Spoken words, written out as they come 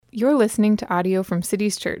You're listening to audio from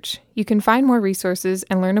Cities Church. You can find more resources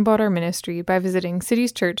and learn about our ministry by visiting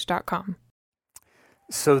citieschurch.com.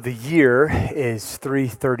 So the year is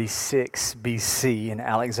 336 BC, and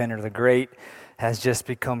Alexander the Great has just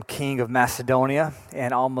become king of Macedonia,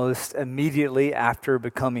 and almost immediately after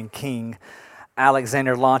becoming king,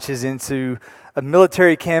 Alexander launches into a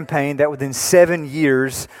military campaign that within 7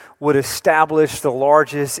 years would establish the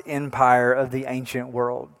largest empire of the ancient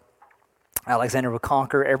world. Alexander would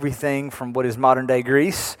conquer everything from what is modern-day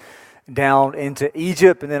Greece down into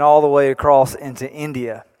Egypt and then all the way across into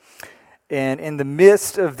India. And in the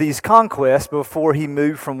midst of these conquests, before he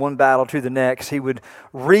moved from one battle to the next, he would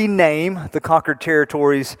rename the conquered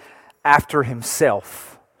territories after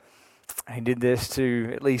himself. He did this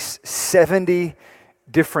to at least 70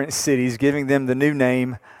 different cities, giving them the new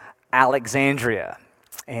name Alexandria.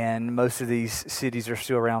 And most of these cities are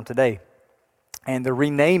still around today. And the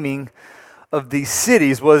renaming of these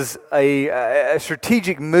cities was a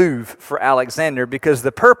strategic move for Alexander, because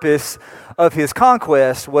the purpose of his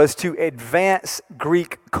conquest was to advance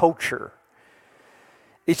Greek culture.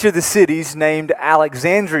 Each of the cities named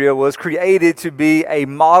Alexandria was created to be a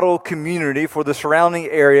model community for the surrounding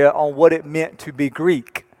area on what it meant to be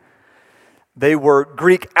Greek. They were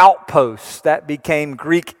Greek outposts that became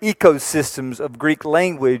Greek ecosystems of Greek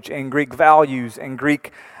language and Greek values and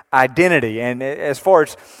Greek identity. And as far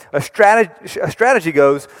as a strategy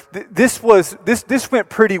goes, this went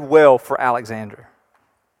pretty well for Alexander.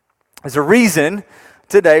 There's a reason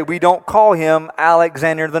today we don't call him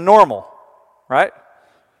Alexander the Normal, right?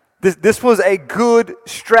 This was a good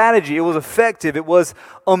strategy. It was effective. It was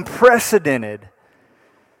unprecedented.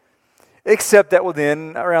 Except that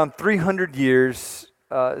within around 300 years,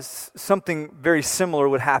 something very similar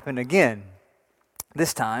would happen again.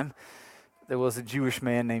 This time, there was a Jewish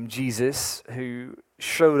man named Jesus who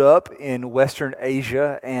showed up in Western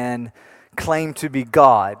Asia and claimed to be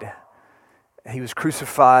God. He was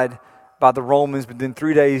crucified by the Romans, but then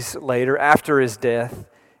 3 days later, after his death,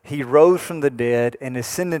 he rose from the dead and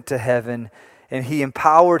ascended to heaven, and he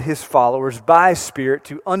empowered his followers by his Spirit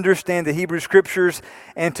to understand the Hebrew Scriptures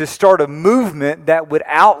and to start a movement that would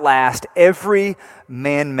outlast every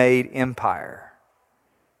man-made empire.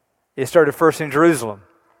 It started first in Jerusalem,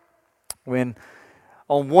 when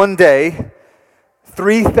on one day,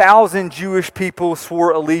 3,000 Jewish people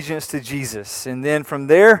swore allegiance to Jesus. And then from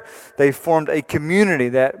there, they formed a community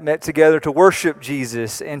that met together to worship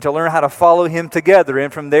Jesus and to learn how to follow him together.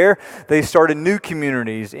 And from there, they started new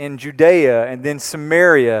communities in Judea and then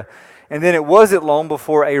Samaria. And then it wasn't long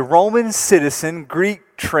before a Roman citizen,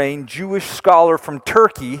 Greek-trained Jewish scholar from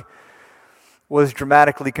Turkey was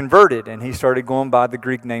dramatically converted. And he started going by the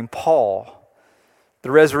Greek name Paul. The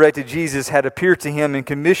resurrected Jesus had appeared to him and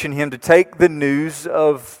commissioned him to take the news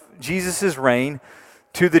of Jesus' reign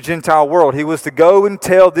to the Gentile world. He was to go and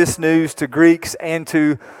tell this news to Greeks and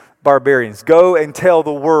to barbarians. Go and tell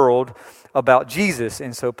the world about Jesus.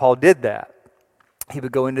 And so Paul did that. He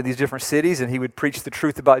would go into these different cities and he would preach the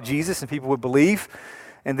truth about Jesus, and people would believe.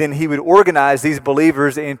 And then he would organize these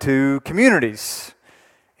believers into communities,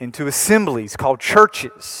 into assemblies called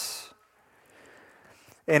churches.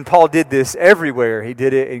 And Paul did this everywhere. He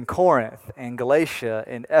did it in Corinth and Galatia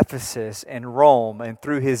and Ephesus and Rome. And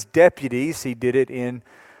through his deputies, he did it in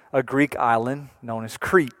a Greek island known as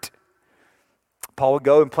Crete. Paul would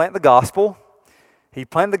go and plant the gospel.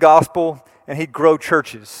 He'd plant the gospel and he'd grow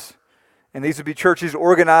churches. And these would be churches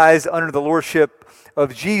organized under the lordship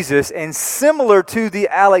of Jesus. And similar to the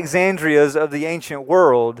Alexandrias of the ancient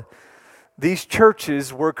world, these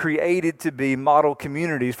churches were created to be model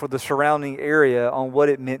communities for the surrounding area on what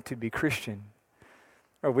it meant to be Christian.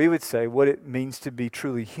 Or we would say what it means to be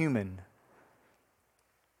truly human.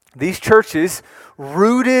 These churches,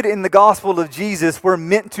 rooted in the gospel of Jesus, were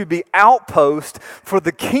meant to be outposts for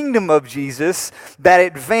the kingdom of Jesus that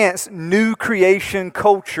advance new creation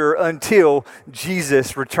culture until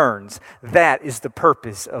Jesus returns. That is the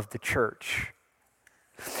purpose of the church.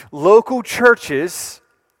 Local churches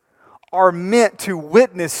are meant to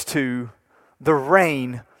witness to the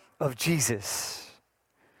reign of Jesus.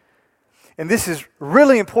 And this is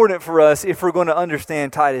really important for us if we're going to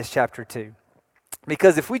understand Titus chapter 2.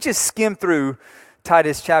 Because if we just skim through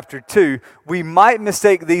Titus chapter 2, we might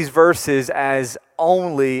mistake these verses as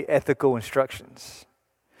only ethical instructions.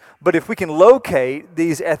 But if we can locate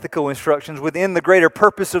these ethical instructions within the greater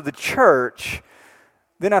purpose of the church,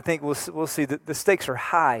 then I think we'll see that the stakes are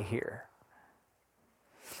high here.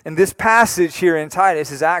 And this passage here in Titus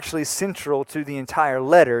is actually central to the entire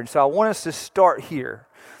letter. And so I want us to start here.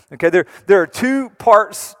 Okay, there are 2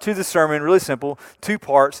 parts to the sermon, really simple, 2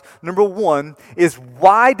 parts. Number 1 is,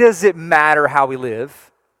 why does it matter how we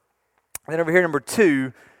live? And then over here, number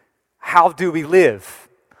 2, how do we live?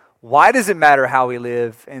 Why does it matter how we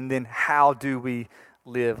live? And then how do we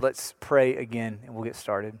live? Let's pray again and we'll get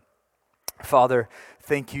started. Father,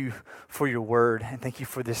 thank you for your word, and thank you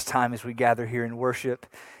for this time as we gather here in worship,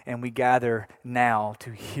 and we gather now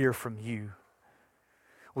to hear from you.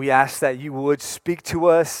 We ask that you would speak to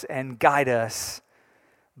us and guide us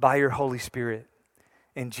by your Holy Spirit.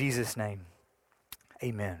 In Jesus' name,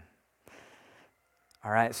 amen.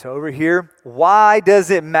 All right, so over here, why does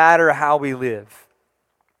it matter how we live?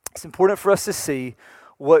 It's important for us to see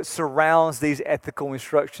what surrounds these ethical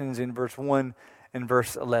instructions in verse 1 and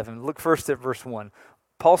verse 11. Look first at verse 1.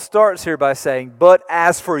 Paul starts here by saying, "But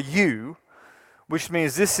as for you," which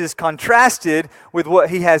means this is contrasted with what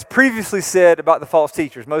he has previously said about the false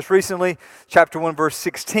teachers. Most recently, chapter 1, verse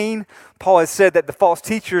 16, Paul has said that the false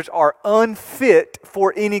teachers are unfit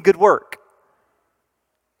for any good work.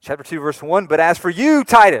 Chapter 2, verse 1, "But as for you,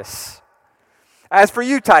 Titus,"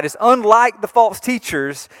 unlike the false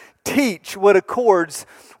teachers, teach what accords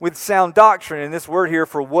with sound doctrine. And this word here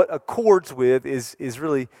for what accords with is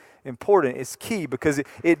really important. It's key because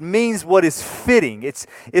it means what is fitting.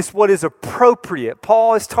 It's what is appropriate.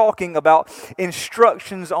 Paul is talking about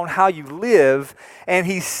instructions on how you live, and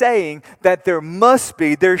he's saying that there has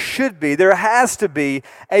to be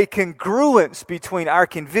a congruence between our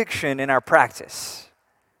conviction and our practice.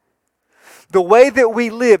 The way that we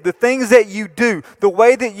live, the things that you do, the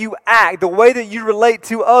way that you act, the way that you relate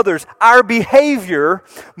to others, our behavior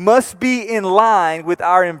must be in line with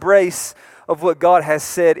our embrace of what God has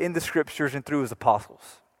said in the Scriptures and through His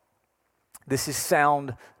apostles. This is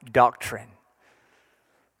sound doctrine.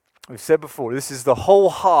 We've said before, this is the whole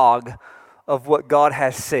hog of what God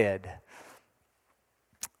has said.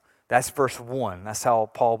 That's verse 1. That's how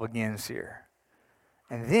Paul begins here.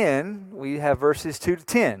 And then we have verses 2 to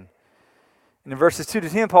 10. And in verses 2 to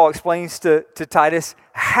 10, Paul explains to Titus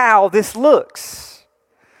how this looks.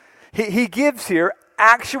 He gives here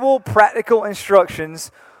actual practical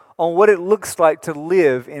instructions on what it looks like to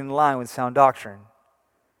live in line with sound doctrine.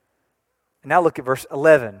 And now look at verse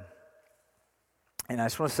 11. And I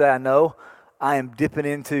just want to say, I know I am dipping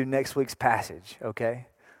into next week's passage, okay?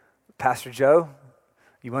 Pastor Joe,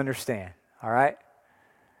 you understand, all right?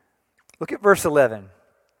 Look at verse 11.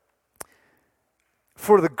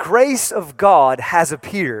 "For the grace of God has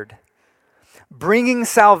appeared, bringing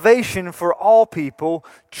salvation for all people,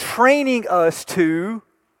 training us to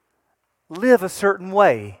live a certain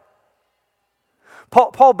way."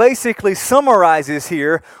 Paul basically summarizes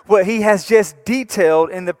here what he has just detailed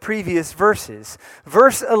in the previous verses.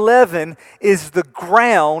 Verse 11 is the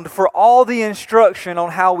ground for all the instruction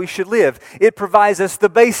on how we should live. It provides us the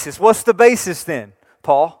basis. What's the basis then,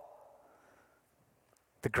 Paul?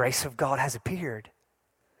 The grace of God has appeared.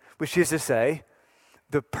 Which is to say,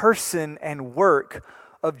 the person and work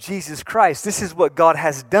of Jesus Christ. This is what God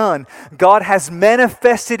has done. God has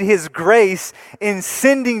manifested His grace in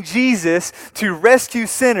sending Jesus to rescue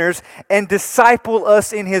sinners and disciple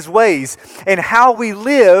us in His ways. And how we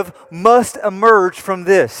live must emerge from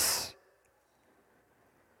this.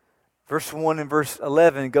 Verse 1 and verse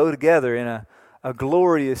 11 go together in a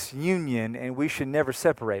glorious union, and we should never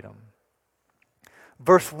separate them.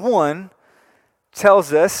 Verse 1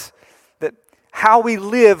 tells us that how we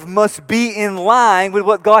live must be in line with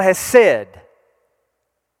what God has said.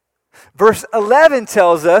 Verse 11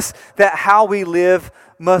 tells us that how we live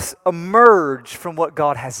must emerge from what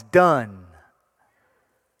God has done.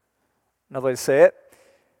 Another way to say it,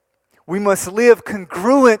 we must live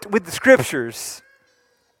congruent with the Scriptures,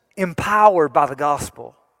 empowered by the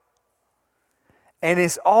gospel. And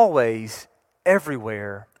it's always,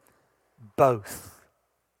 everywhere, both.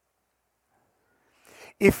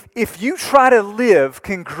 If you try to live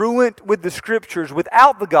congruent with the Scriptures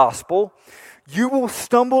without the gospel, you will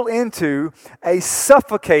stumble into a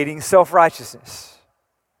suffocating self-righteousness.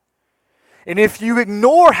 And if you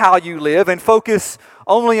ignore how you live and focus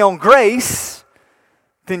only on grace,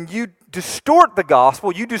 then you distort the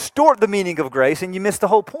gospel, you distort the meaning of grace, and you miss the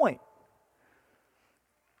whole point.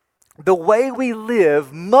 The way we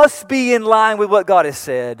live must be in line with what God has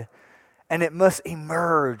said, and it must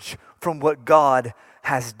emerge from what God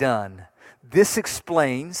has done. This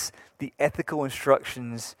explains the ethical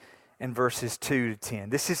instructions in verses 2 to 10.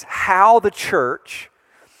 This is how the church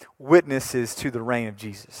witnesses to the reign of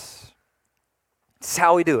Jesus. This is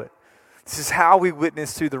how we do it. This is how we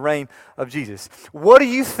witness to the reign of Jesus. What do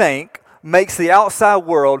you think makes the outside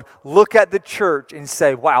world look at the church and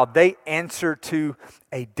say, wow, they answer to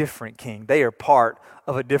a different king. They are part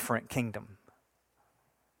of a different kingdom?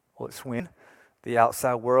 Well, it's when The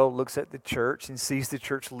outside world looks at the church and sees the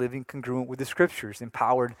church living congruent with the Scriptures,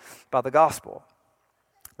 empowered by the gospel.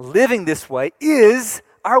 Living this way is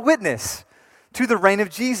our witness to the reign of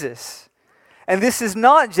Jesus. And this is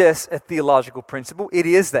not just a theological principle. It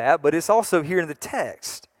is that, but it's also here in the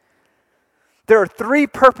text. There are 3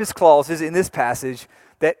 purpose clauses in this passage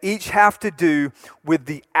that each have to do with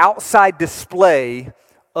the outside display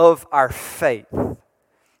of our faith.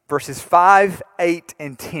 Verses 5, 8,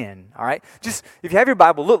 and 10. All right? Just, if you have your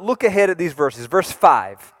Bible, look ahead at these verses. Verse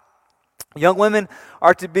 5. Young women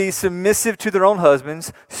are to be submissive to their own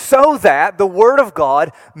husbands so that the word of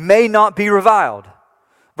God may not be reviled.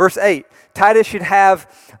 Verse 8. Titus should have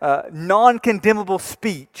non-condemnable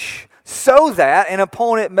speech so that an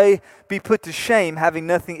opponent may be put to shame, having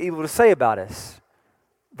nothing evil to say about us.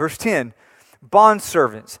 Verse 10.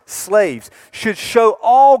 Bondservants, slaves, should show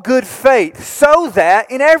all good faith so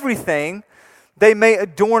that in everything they may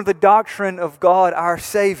adorn the doctrine of God our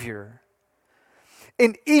Savior.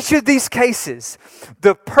 In each of these cases,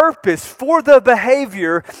 the purpose for the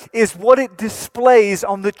behavior is what it displays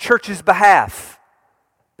on the church's behalf.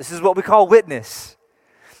 This is what we call witness.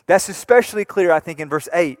 That's especially clear, I think, in verse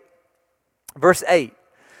 8. Verse 8,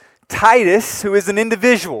 Titus, who is an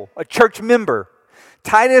individual, a church member,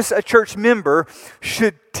 Titus, a church member,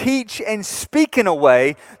 should teach and speak in a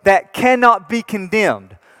way that cannot be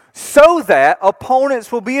condemned, so that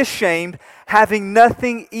opponents will be ashamed, having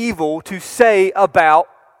nothing evil to say about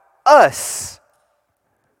us.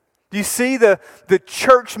 Do you see the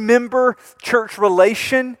church member, church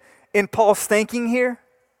relation in Paul's thinking here?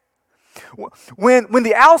 When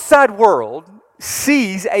the outside world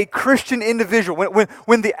sees a Christian individual,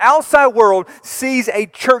 when the outside world sees a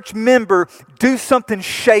church member do something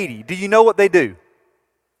shady, do you know what they do?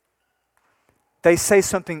 They say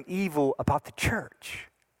something evil about the church,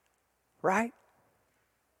 right?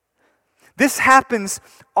 This happens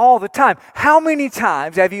all the time. How many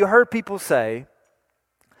times have you heard people say,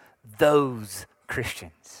 those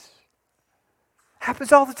Christians?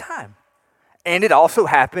 Happens all the time. And it also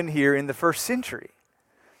happened here in the first century.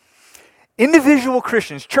 Individual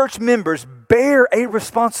Christians, church members, bear a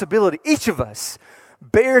responsibility. Each of us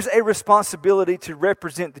bears a responsibility to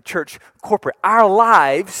represent the church corporate. Our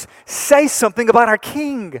lives say something about our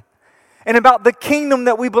King and about the kingdom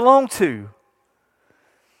that we belong to.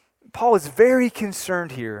 Paul is very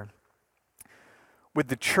concerned here with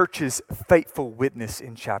the church's faithful witness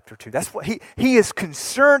in chapter 2. That's what he is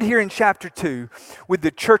concerned here in chapter 2 with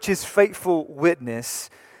the church's faithful witness,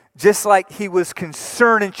 just like he was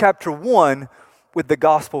concerned in chapter 1 with the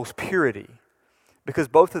gospel's purity, because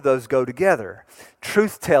both of those go together.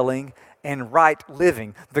 Truth-telling and right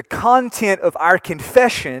living. The content of our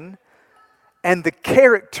confession and the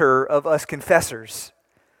character of us confessors.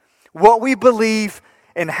 What we believe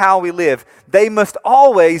and how we live. They must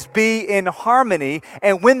always be in harmony,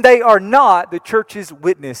 and when they are not, the church's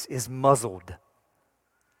witness is muzzled.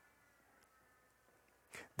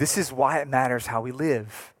 This is why it matters how we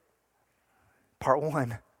live. Part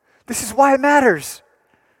 1. This is why it matters.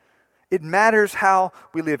 It matters how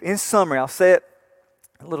we live. In summary, I'll say it,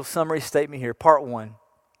 a little summary statement here. Part 1.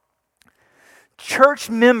 Church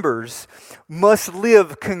members must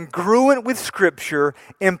live congruent with Scripture,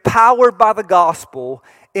 empowered by the gospel,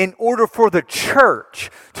 in order for the church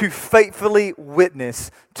to faithfully witness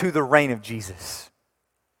to the reign of Jesus.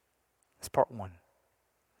 That's part 1.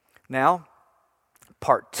 Now,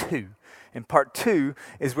 part 2. And part 2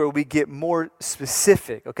 is where we get more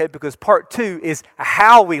specific, okay? Because part 2 is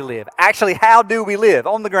how we live. Actually, how do we live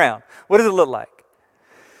on the ground? What does it look like?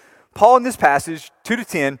 Paul in this passage, 2 to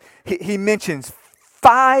 10, he mentions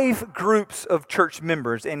 5 groups of church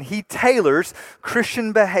members, and he tailors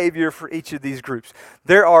Christian behavior for each of these groups.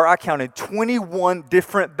 There are, I counted, 21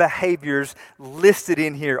 different behaviors listed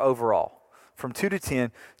in here overall. From 2 to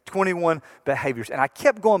 10, 21 behaviors. And I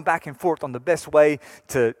kept going back and forth on the best way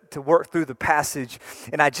to work through the passage,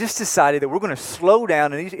 and I just decided that we're going to slow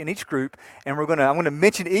down in each group, and I'm going to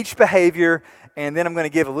mention each behavior, and then I'm going to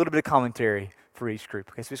give a little bit of commentary for each group.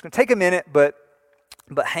 Okay, so it's going to take a minute, but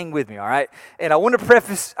hang with me, all right? And I want to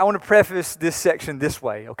preface this section this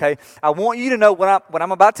way, okay? I want you to know what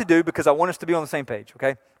I'm about to do, because I want us to be on the same page,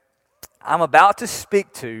 okay? I'm about to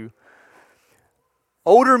speak to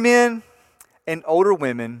older men and older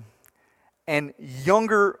women and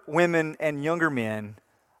younger women and younger men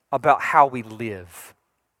about how we live.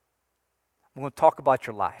 I'm going to talk about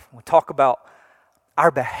your life. I'm going to talk about our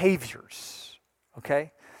behaviors,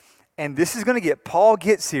 okay? And this is going to Paul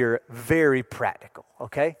gets here very practical,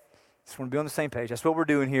 okay? Just want to be on the same page. That's what we're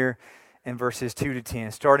doing here in verses 2 to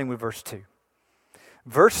 10, starting with verse 2.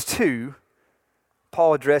 Verse 2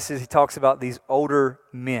 Paul addresses, he talks about these older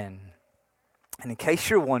men. And in case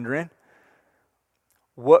you're wondering,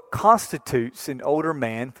 what constitutes an older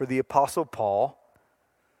man for the Apostle Paul,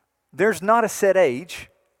 there's not a set age,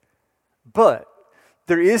 but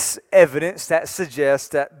there is evidence that suggests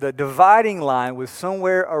that the dividing line was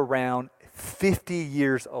somewhere around 50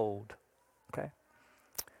 years old. Okay?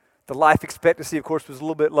 The life expectancy, of course, was a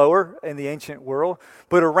little bit lower in the ancient world,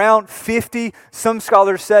 but around 50, some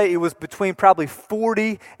scholars say it was between probably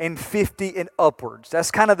 40 and 50 and upwards.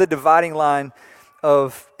 That's kind of the dividing line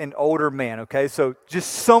of an older man, okay? So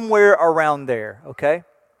just somewhere around there, okay?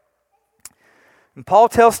 And Paul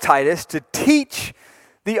tells Titus to teach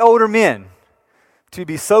the older men to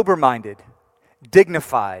be sober-minded,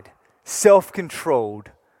 dignified,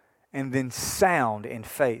 self-controlled, and then sound in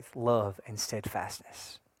faith, love, and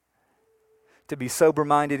steadfastness. To be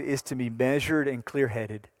sober-minded is to be measured and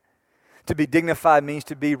clear-headed. To be dignified means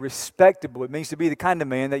to be respectable. It means to be the kind of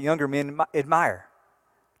man that younger men admire.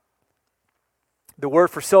 The word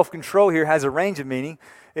for self-control here has a range of meaning.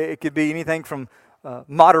 It could be anything from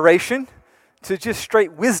moderation to just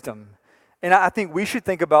straight wisdom. And I think we should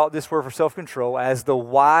think about this word for self-control as the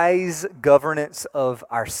wise governance of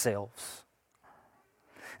ourselves.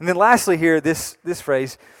 And then lastly here, this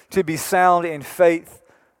phrase, to be sound in faith,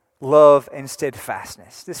 love, and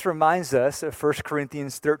steadfastness. This reminds us of 1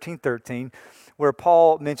 Corinthians 13:13, where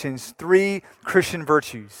Paul mentions three Christian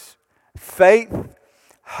virtues: faith,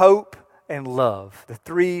 hope, and love. The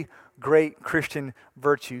three great Christian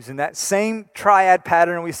virtues. And that same triad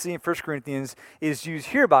pattern we see in 1 Corinthians is used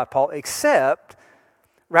here by Paul, except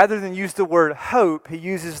rather than use the word hope, he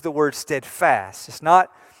uses the word steadfast. It's not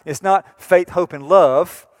faith, hope, and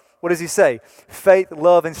love. What does he say? Faith,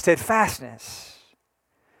 love, and steadfastness.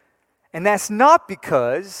 And that's not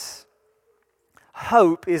because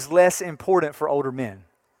hope is less important for older men.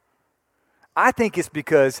 I think it's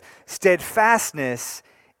because steadfastness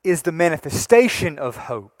is the manifestation of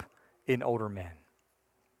hope in older men.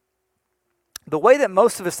 The way that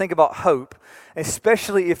most of us think about hope,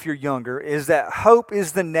 especially if you're younger, is that hope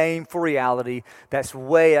is the name for reality that's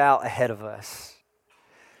way out ahead of us.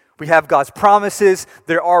 We have God's promises.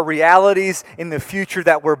 There are realities in the future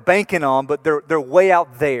that we're banking on, but they're way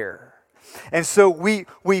out there. And so we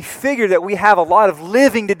figure that we have a lot of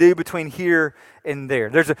living to do between here and there.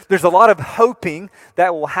 There's a lot of hoping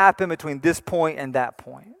that will happen between this point and that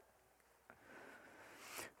point.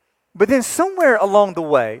 But then somewhere along the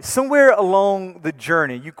way, somewhere along the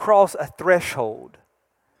journey, you cross a threshold.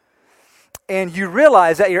 And you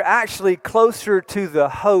realize that you're actually closer to the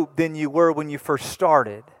hope than you were when you first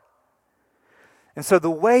started. And so the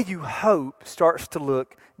way you hope starts to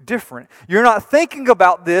look different. You're not thinking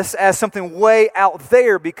about this as something way out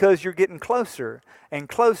there because you're getting closer and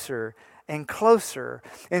closer and closer.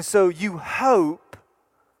 And so you hope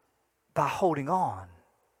by holding on.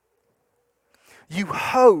 You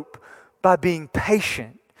hope by being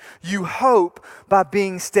patient. You hope by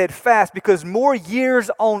being steadfast, because more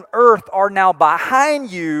years on earth are now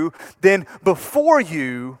behind you than before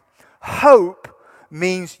you. Hope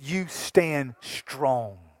means you stand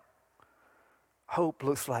strong. Hope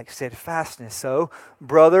looks like steadfastness. So,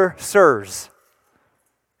 brother, sirs,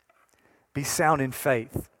 be sound in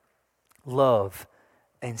faith, love,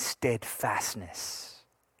 and steadfastness.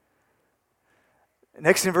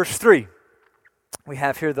 Next in verse 3, we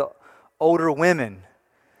have here the older women.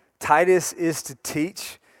 Titus is to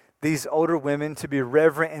teach these older women to be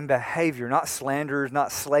reverent in behavior, not slanderers,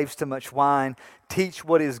 not slaves to much wine. Teach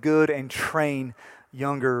what is good and train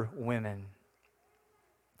younger women.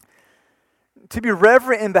 To be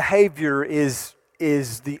reverent in behavior is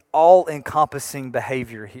the all-encompassing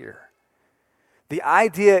behavior here. The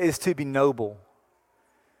idea is to be noble.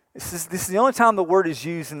 This is the only time the word is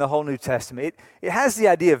used in the whole New Testament. It has the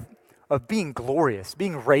idea of being glorious,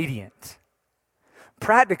 being radiant.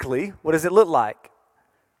 Practically, what does it look like?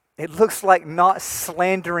 It looks like not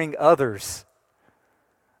slandering others.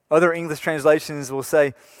 Other English translations will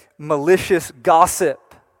say malicious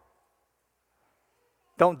gossip.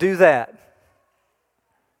 Don't do that.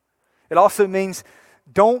 It also means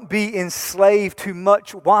don't be enslaved to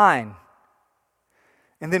much wine.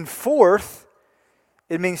 And then fourth,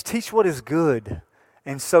 it means teach what is good,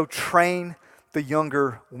 and so train the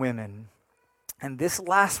younger women. And this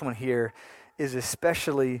last one here is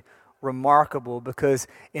especially remarkable because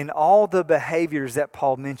in all the behaviors that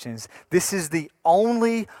Paul mentions, this is the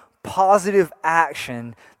only positive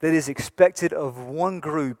action that is expected of one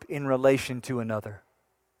group in relation to another.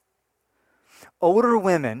 Older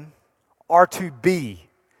women are to be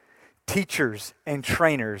teachers and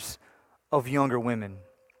trainers of younger women.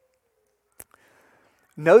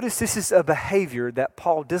 notice this is a behavior that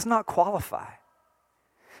Paul does not qualify.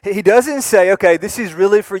 He doesn't say, okay, this is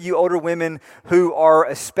really for you older women who are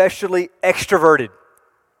especially extroverted.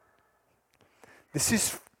 This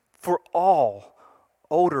is for all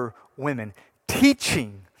older women.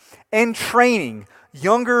 Teaching and training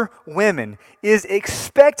younger women is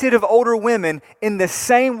expected of older women in the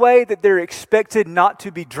same way that they're expected not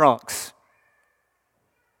to be drunks.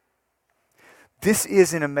 This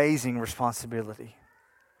is an amazing responsibility,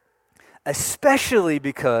 especially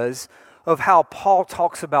because of how Paul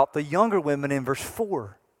talks about the younger women in verse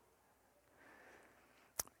 4.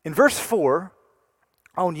 In verse 4,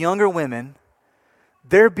 on younger women,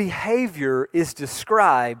 their behavior is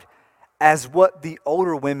described as what the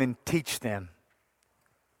older women teach them.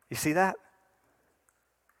 You see that?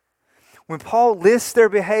 When Paul lists their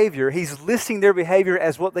behavior, he's listing their behavior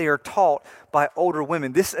as what they are taught by older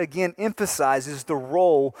women. This again emphasizes the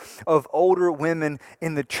role of older women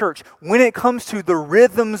in the church. When it comes to the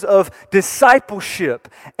rhythms of discipleship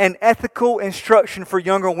and ethical instruction for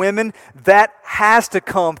younger women, that has to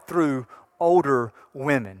come through older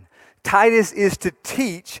women. Titus is to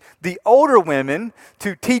teach the older women,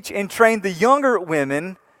 to teach and train the younger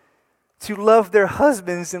women to love their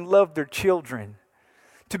husbands and love their children,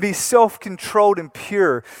 to be self-controlled and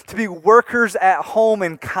pure, to be workers at home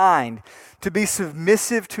and kind, to be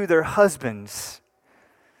submissive to their husbands.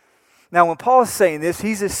 Now, when Paul is saying this,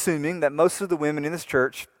 he's assuming that most of the women in this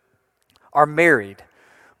church are married.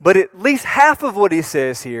 But at least half of what he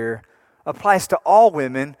says here applies to all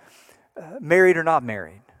women, married or not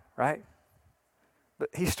married, right? But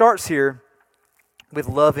he starts here with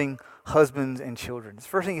loving husbands and children. It's the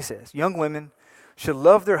first thing he says. Young women should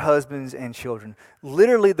love their husbands and children.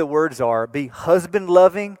 Literally, the words are be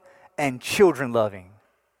husband-loving and children-loving.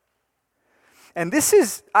 And this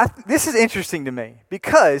is interesting to me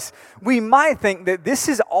because we might think that this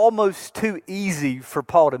is almost too easy for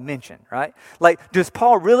Paul to mention, right? Like, does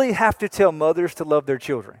Paul really have to tell mothers to love their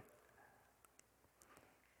children?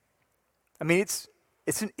 I mean,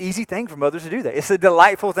 it's an easy thing for mothers to do that. It's a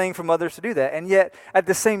delightful thing for mothers to do that. And yet, at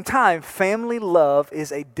the same time, family love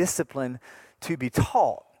is a discipline to be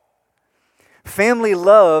taught. Family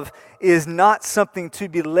love is not something to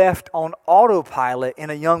be left on autopilot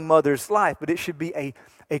in a young mother's life, but it should be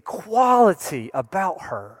a quality about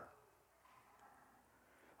her.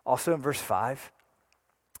 Also in verse 5,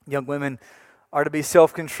 young women are to be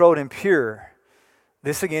self-controlled and pure.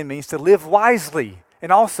 This again means to live wisely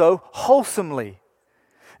and also wholesomely.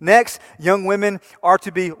 Next, young women are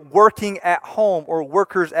to be working at home or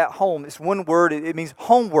workers at home. It's one word, it means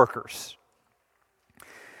home workers.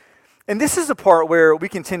 And this is the part where we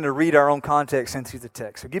can tend to read our own context into the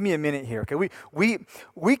text. So give me a minute here. Okay,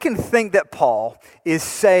 we can think that Paul is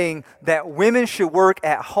saying that women should work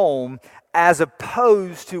at home as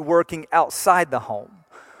opposed to working outside the home.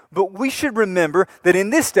 But we should remember that in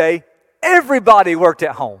this day, everybody worked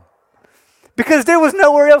at home because there was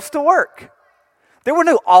nowhere else to work. There were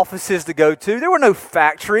no offices to go to. There were no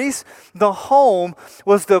factories. The home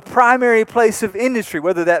was the primary place of industry,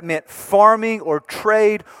 whether that meant farming or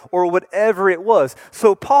trade or whatever it was.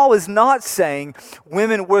 So Paul is not saying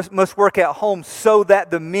women must work at home so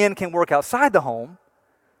that the men can work outside the home.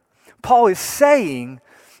 Paul is saying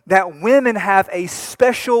that women have a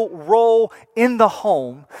special role in the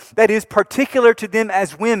home that is particular to them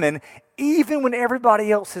as women, even when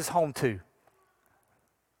everybody else is home too.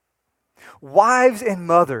 Wives and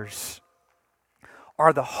mothers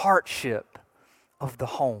are the hardship of the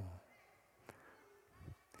home.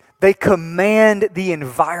 They command the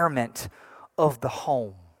environment of the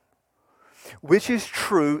home, which is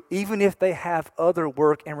true even if they have other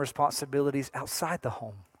work and responsibilities outside the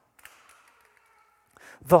home.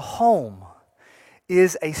 The home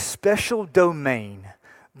is a special domain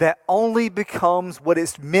that only becomes what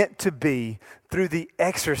it's meant to be through the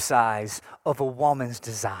exercise of a woman's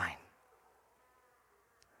design.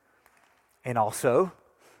 And also,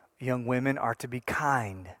 young women are to be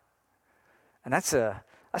kind. And that's a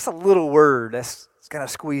little word that's kind of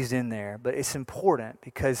squeezed in there, but it's important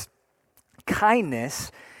because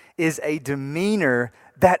kindness is a demeanor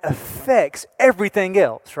that affects everything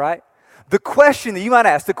else, right? The question that you might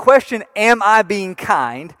ask, the question, am I being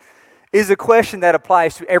kind, is a question that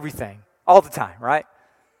applies to everything, all the time, right?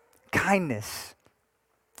 Kindness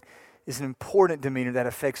is an important demeanor that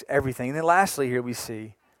affects everything. And then lastly here we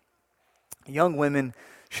see young women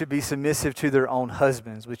should be submissive to their own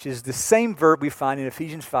husbands, which is the same verb we find in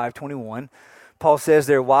Ephesians 5:21. Paul says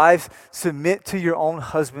there, wives, submit to your own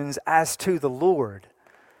husbands as to the Lord.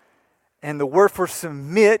 And the word for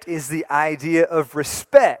submit is the idea of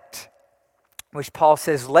respect which Paul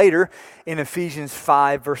says later in Ephesians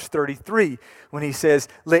 5, verse 33, when he says,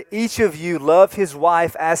 "Let each of you love his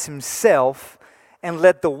wife as himself, and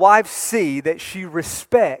let the wife see that she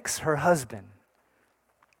respects her husband."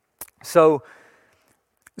 So,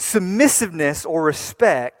 submissiveness or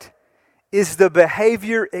respect is the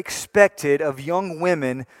behavior expected of young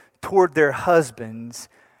women toward their husbands,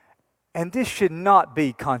 and this should not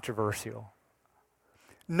be controversial.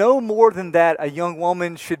 No more than that, a young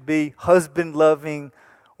woman should be husband-loving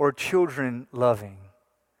or children-loving.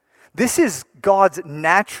 This is God's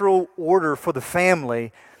natural order for the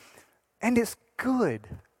family, and it's good.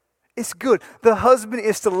 It's good. The husband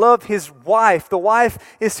is to love his wife. The wife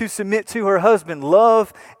is to submit to her husband.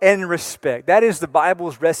 Love and respect. That is the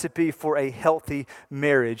Bible's recipe for a healthy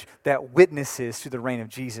marriage that witnesses to the reign of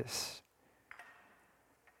Jesus.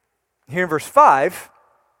 Here in verse 5,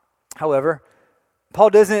 however, Paul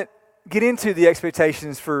doesn't get into the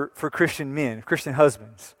expectations for Christian men, Christian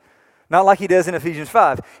husbands. Not like he does in Ephesians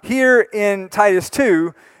 5. Here in Titus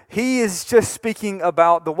 2, he is just speaking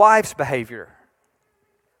about the wife's behavior.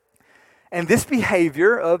 And this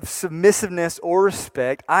behavior of submissiveness or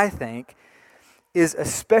respect, I think, is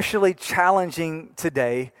especially challenging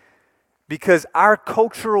today because our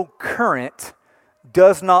cultural current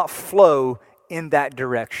does not flow in that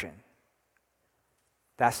direction.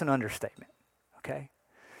 That's an understatement. Okay?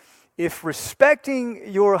 If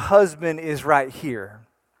respecting your husband is right here,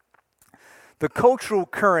 the cultural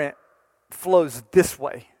current flows this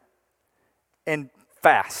way and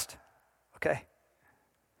fast. Okay?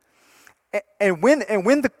 And when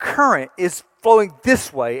the current is flowing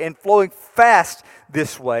this way and flowing fast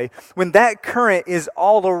this way, when that current is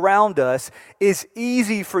all around us, it's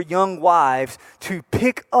easy for young wives to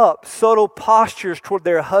pick up subtle postures toward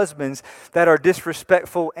their husbands that are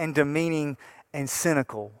disrespectful and demeaning and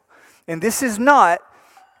cynical. And this is not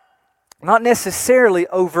necessarily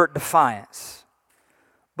overt defiance,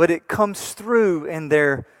 but it comes through in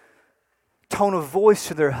their tone of voice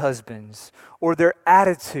to their husbands, or their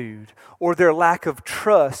attitude, or their lack of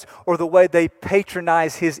trust, or the way they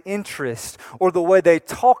patronize his interest, or the way they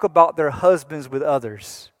talk about their husbands with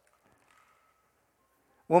others.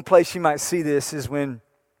 One place you might see this is when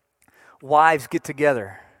wives get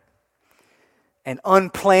together and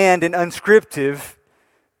unplanned and unscripted,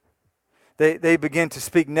 they begin to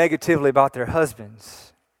speak negatively about their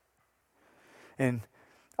husbands. And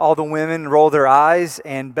all the women roll their eyes,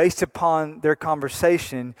 and based upon their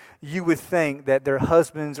conversation, you would think that their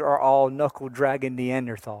husbands are all knuckle-dragging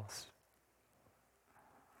Neanderthals.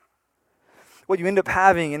 What you end up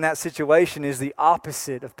having in that situation is the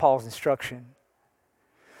opposite of Paul's instruction.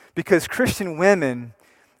 Because Christian women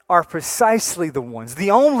are precisely the ones, the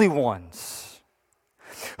only ones,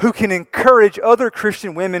 who can encourage other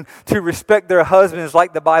Christian women to respect their husbands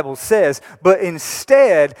like the Bible says, but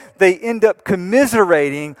instead they end up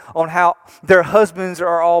commiserating on how their husbands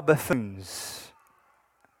are all buffoons.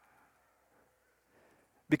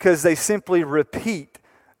 Because they simply repeat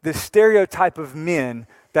the stereotype of men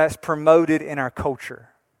that's promoted in our culture.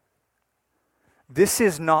 This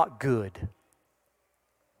is not good.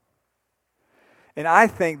 And I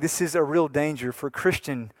think this is a real danger for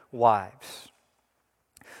Christian wives.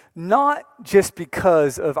 Not just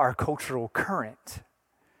because of our cultural current,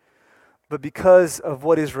 but because of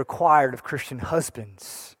what is required of Christian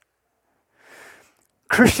husbands.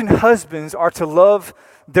 Christian husbands are to love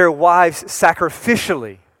their wives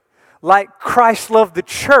sacrificially, like Christ loved the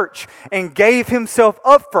church and gave himself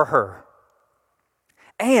up for her.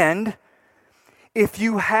 And if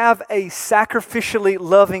you have a sacrificially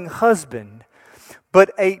loving husband,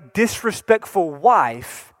 but a disrespectful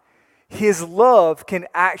wife, his love can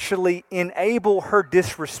actually enable her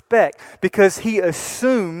disrespect because he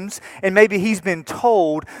assumes, and maybe he's been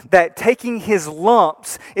told, that taking his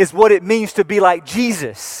lumps is what it means to be like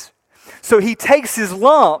Jesus. So he takes his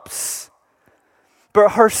lumps, but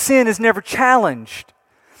her sin is never challenged.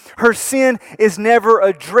 Her sin is never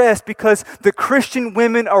addressed because the Christian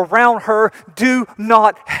women around her do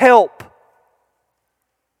not help.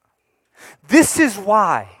 This is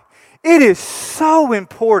why it is so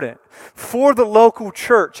important for the local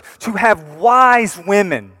church to have wise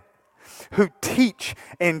women who teach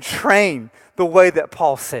and train the way that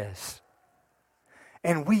Paul says.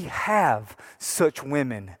 And we have such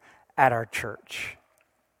women at our church.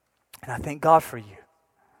 And I thank God for you.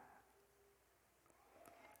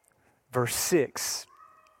 Verse 6,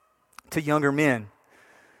 to younger men,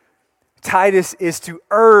 Titus is to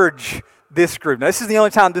urge this group. Now, this is the only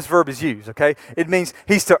time this verb is used, okay? It means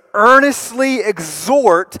he's to earnestly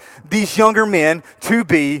exhort these younger men to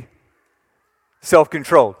be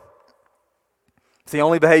self-controlled. It's the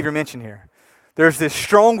only behavior mentioned here. There's this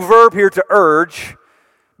strong verb here to urge,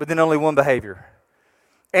 but then only one behavior.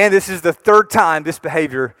 And this is the third time this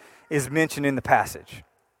behavior is mentioned in the passage.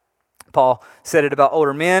 Paul said it about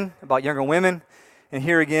older men, about younger women, and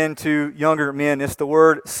here again to younger men. It's the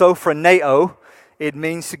word sophroneo. It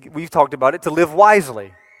means, we've talked about it, to live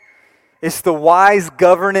wisely. It's the wise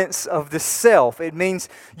governance of the self. It means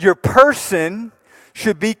your person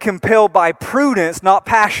should be compelled by prudence, not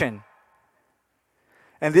passion.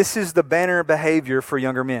 And this is the banner behavior for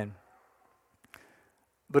younger men.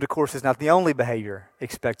 But of course, it's not the only behavior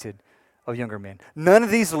expected of younger men. None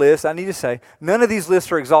of these lists, I need to say, none of these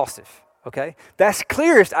lists are exhaustive. Okay? That's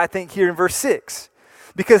clearest, I think, here in verse 6.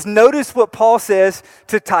 Because notice what Paul says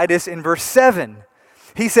to Titus in verse 7.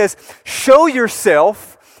 He says, show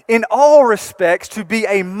yourself in all respects to be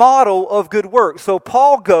a model of good work. So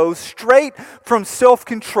Paul goes straight from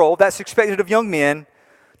self-control, that's expected of young men,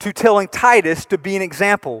 to telling Titus to be an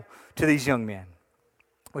example to these young men.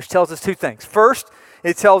 Which tells us two things. First,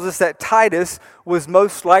 it tells us that Titus was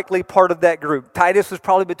most likely part of that group. Titus was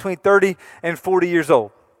probably between 30 and 40 years old.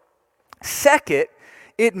 Second,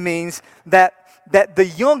 it means that the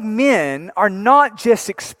young men are not just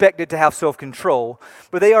expected to have self-control,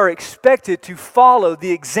 but they are expected to follow the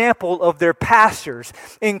example of their pastors,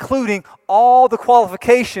 including all the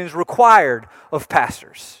qualifications required of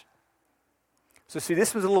pastors. So see,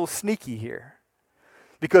 this was a little sneaky here.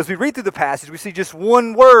 Because we read through the passage, we see just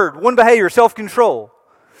one word, one behavior, self-control.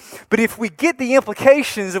 But if we get the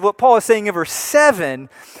implications of what Paul is saying in verse 7,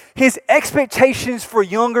 his expectations for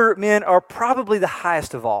younger men are probably the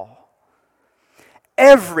highest of all.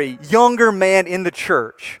 Every younger man in the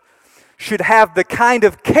church should have the kind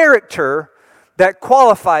of character that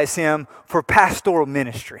qualifies him for pastoral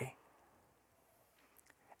ministry.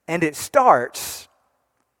 And it starts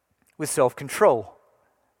with self-control.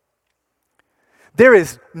 There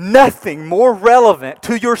is nothing more relevant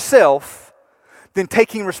to yourself than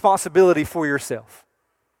taking responsibility for yourself.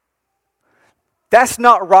 That's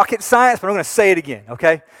not rocket science, but I'm going to say it again,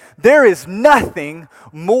 okay? There is nothing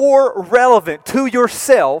more relevant to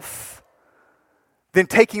yourself than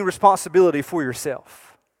taking responsibility for yourself.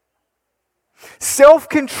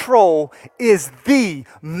 Self-control is the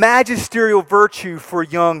magisterial virtue for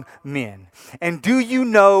young men. And do you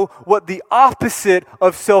know what the opposite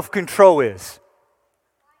of self-control is?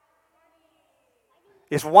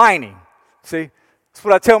 It's whining. See? That's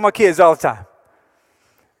what I tell my kids all the time.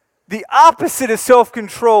 The opposite of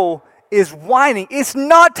self-control is whining. It's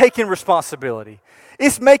not taking responsibility.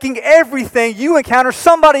 It's making everything you encounter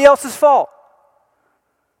somebody else's fault.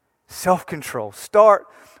 Self-control. Start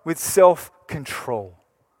with self-control.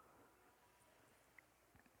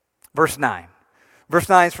 Verse 9. Verse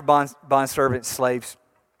 9 is for bondservants, slaves.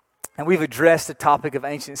 And we've addressed the topic of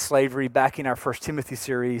ancient slavery back in our 1 Timothy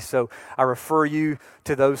series, so I refer you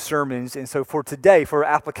to those sermons. And so for today, for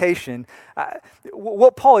application,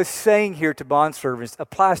 what Paul is saying here to bondservants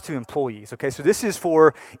applies to employees, okay? So this is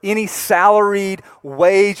for any salaried,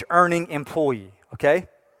 wage-earning employee, okay?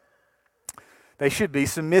 They should be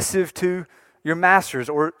submissive to your masters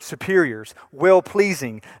or superiors,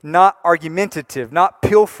 well-pleasing, not argumentative, not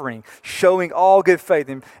pilfering, showing all good faith.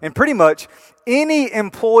 And pretty much any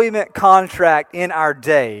employment contract in our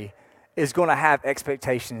day is going to have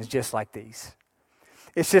expectations just like these.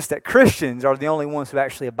 It's just that Christians are the only ones who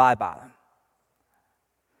actually abide by them.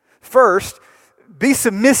 First, be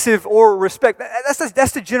submissive or respect.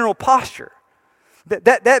 That's the general posture.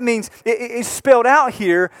 That means it's spelled out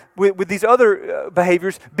here with these other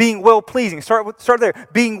behaviors, being well-pleasing. Start there,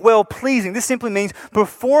 being well-pleasing. This simply means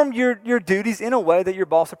perform your duties in a way that your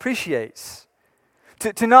boss appreciates.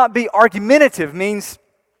 To not be argumentative means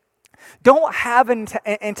don't have an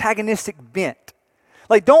antagonistic bent.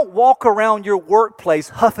 Like don't walk around your workplace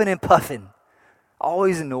huffing and puffing,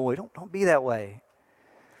 always annoyed. Don't be that way.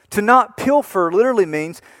 To not pilfer literally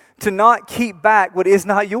means to not keep back what is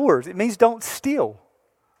not yours. It means don't steal.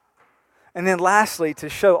 And then lastly, to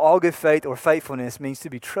show all good faith or faithfulness means to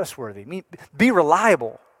be trustworthy. Be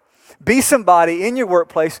reliable. Be somebody in your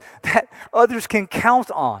workplace that others can count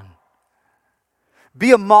on.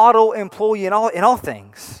 Be a model employee in all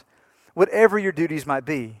things, whatever your duties might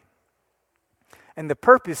be. And the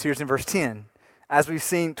purpose here is in verse 10. As we've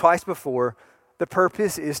seen twice before, the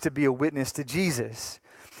purpose is to be a witness to Jesus.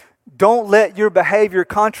 Don't let your behavior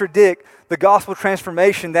contradict the gospel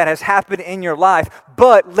transformation that has happened in your life,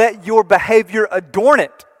 but let your behavior adorn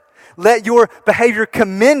it. Let your behavior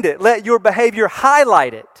commend it. Let your behavior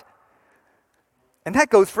highlight it. And that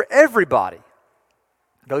goes for everybody.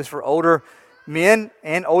 It goes for older men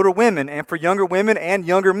and older women, and for younger women and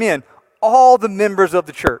younger men. All the members of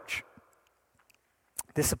the church.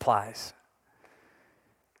 This applies.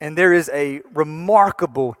 And there is a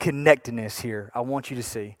remarkable connectedness here I want you to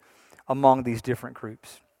see among these different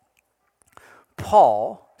groups.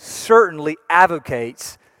 Paul certainly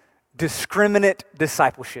advocates discriminate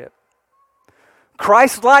discipleship.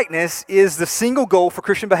 Christ-likeness is the single goal for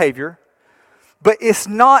Christian behavior, but it's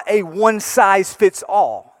not a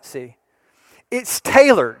one-size-fits-all, see. It's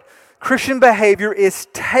tailored. Christian behavior is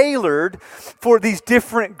tailored for these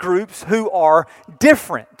different groups who are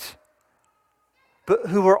different, but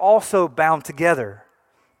who are also bound together.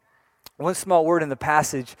 One small word in the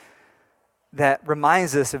passage that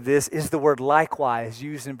reminds us of this is the word likewise,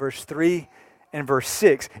 used in verse 3 and verse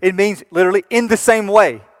 6. It means literally in the same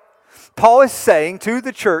way. Paul is saying to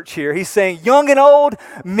the church here, he's saying, young and old,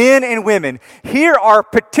 men and women, here are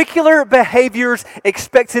particular behaviors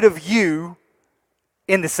expected of you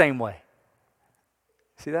in the same way.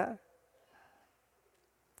 See that?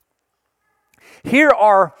 Here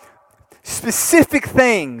are specific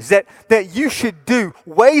things that you should do,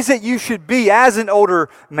 ways that you should be as an older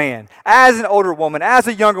man, as an older woman, as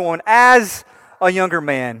a younger woman, as a younger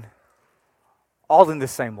man, all in the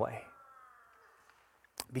same way.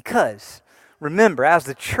 Because, remember, as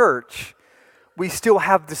the church, we still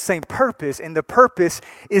have the same purpose, and the purpose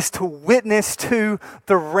is to witness to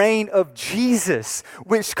the reign of Jesus,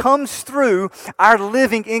 which comes through our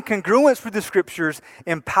living in congruence with the Scriptures,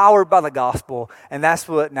 empowered by the gospel, and that's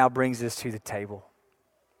what now brings us to the table.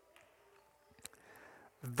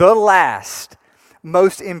 The last,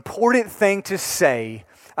 most important thing to say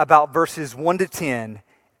about verses 1 to 10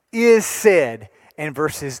 is said in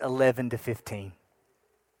verses 11 to 15.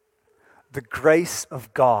 The grace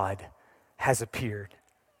of God has appeared.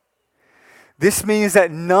 This means that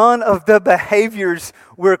none of the behaviors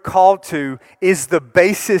we're called to is the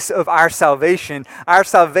basis of our salvation. Our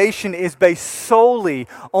salvation is based solely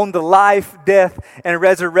on the life, death, and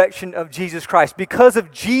resurrection of Jesus Christ. Because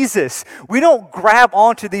of Jesus, we don't grab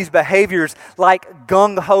onto these behaviors like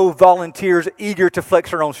gung-ho volunteers eager to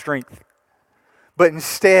flex our own strength. But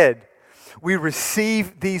instead, we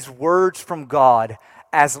receive these words from God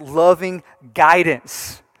as loving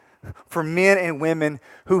guidance for men and women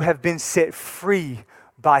who have been set free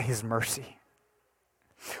by His mercy.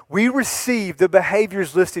 We receive the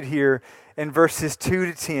behaviors listed here in verses 2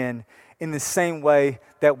 to 10 in the same way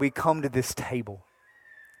that we come to this table.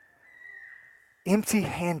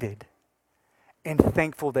 Empty-handed and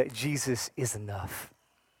thankful that Jesus is enough.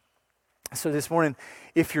 So this morning,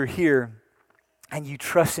 if you're here and you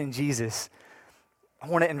trust in Jesus, I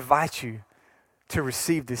want to invite you to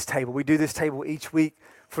receive this table. We do this table each week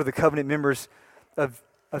for the covenant members of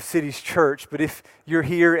Cities Church. But if you're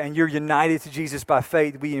here and you're united to Jesus by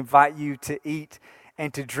faith, we invite you to eat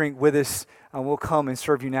and to drink with us. We'll come and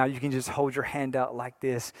serve you now. You can just hold your hand out like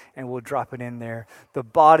this and we'll drop it in there. The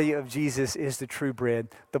body of Jesus is the true bread.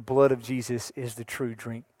 The blood of Jesus is the true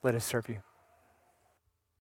drink. Let us serve you.